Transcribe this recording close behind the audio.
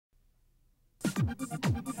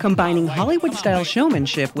Combining Hollywood-style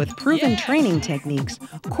showmanship with proven training techniques,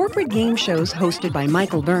 corporate game shows hosted by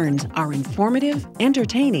Michael Berns are informative,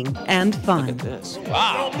 entertaining, and fun. Look at this.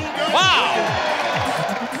 Wow. Wow!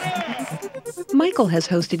 Michael has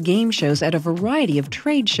hosted game shows at a variety of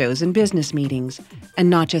trade shows and business meetings, and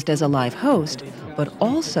not just as a live host, but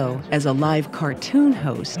also as a live cartoon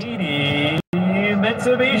host.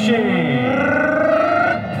 Mitsubishi!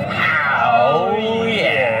 Oh,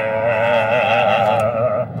 yeah!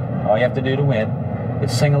 All you have to do to win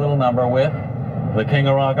is sing a little number with the king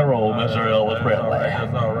of rock and roll, Mr. Elvis Presley.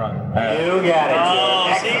 That's all right. You got it.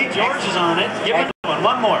 Oh, see, George is on it. Give it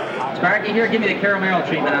one more. Sparky, here, give me the caramel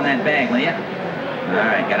treatment on that bag, will you? All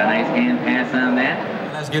right, got a nice hand pass on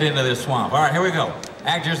that. Let's get into this swamp. All right, here we go.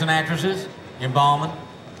 Actors and actresses, embalming,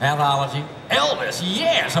 pathology. Elvis,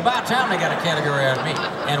 yes! About time they got a category out of me.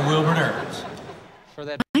 And Wilbur Nerds.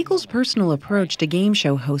 Michael's personal approach to game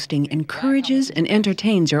show hosting encourages and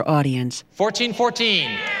entertains your audience.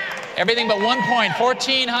 14-14. Everything but 1 point.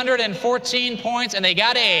 1,414 points, and they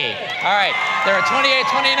got A. All right, they're at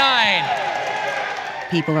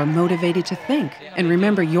 28-29. People are motivated to think and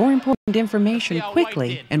remember your important information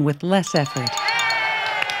quickly and with less effort.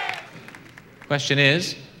 Question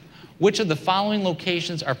is, which of the following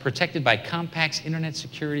locations are protected by Compact's Internet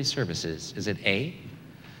Security Services? Is it A,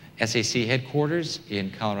 SAC headquarters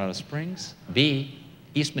in Colorado Springs, B,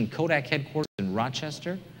 Eastman Kodak headquarters in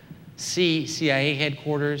Rochester, C, CIA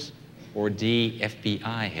headquarters, or D,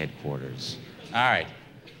 FBI headquarters? All right,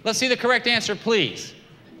 let's see the correct answer, please.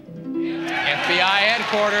 FBI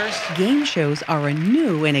headquarters. Game shows are a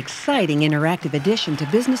new and exciting interactive addition to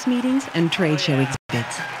business meetings and trade show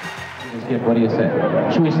exhibits. What do you say?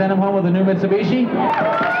 Should we send him home with a new Mitsubishi?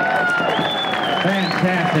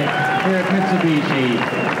 Fantastic. Here at Mitsubishi.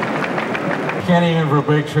 Can't even for a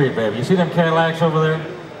big treat, baby. You see them Cadillacs over there?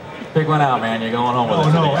 Pick one out, man. You're going home with it.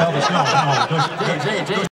 Oh, no, Elvis, no.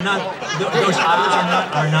 Those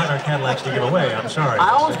are not our Cadillacs to give away. I'm sorry. I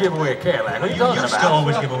always give away a Cadillac. What are you talking about? You still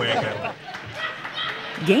always give away a Cadillac.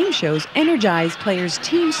 Game shows energize players'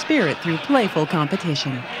 team spirit through playful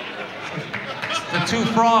competition. The two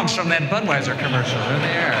frogs from that Budweiser commercial. They're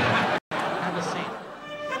there. Have a seat.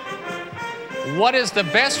 What is the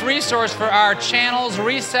best resource for our channels,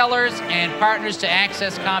 resellers, and partners to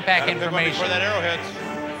access Compact information? For that Arrowheads.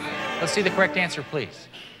 Let's see the correct answer, please.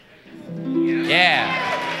 Yeah,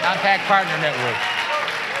 Compact Partner Network.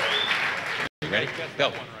 You ready?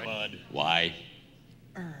 Go. Why?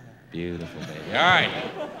 Beautiful, baby. All right.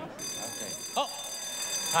 Oh,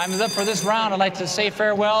 time is up for this round. I'd like to say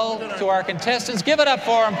farewell to our contestants. Give it up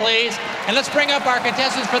for them, please. And let's bring up our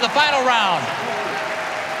contestants for the final round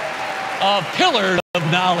of Pillars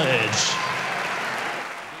of Knowledge.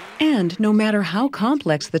 And no matter how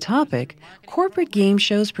complex the topic, corporate game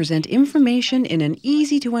shows present information in an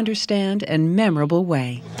easy-to-understand and memorable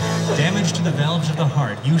way. Damage to the valves of the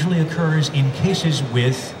heart usually occurs in cases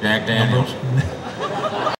with Jack Daniels.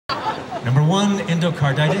 Number 1,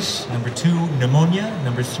 endocarditis. Number 2, pneumonia.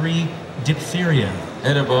 Number 3, diphtheria.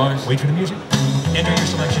 Hit it, boys. Wait for the music. Enter your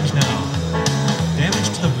selections now. Damage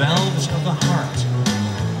to the valves of the heart.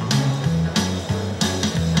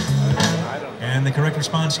 And the correct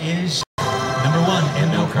response is number 1,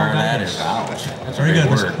 endocarditis. Ouch. That's Very good.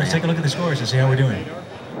 Word, Let's take a look at the scores and see how we're doing.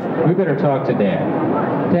 We better talk to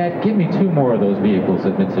Dad. Dad, give me 2 more of those vehicles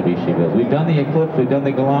that Mitsubishi builds. We've done the Eclipse, we've done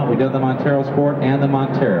the Galant, we've done the Montero Sport, and the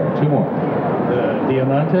Montero. 2 more. The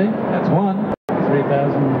Diamante? That's 1.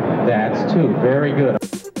 3,000. That's 2. Very good.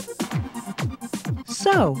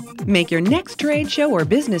 So, make your next trade show or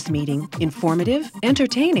business meeting informative,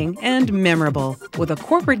 entertaining, and memorable with a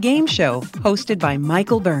corporate game show hosted by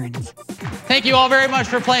Michael Berns. Thank you all very much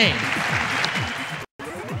for playing.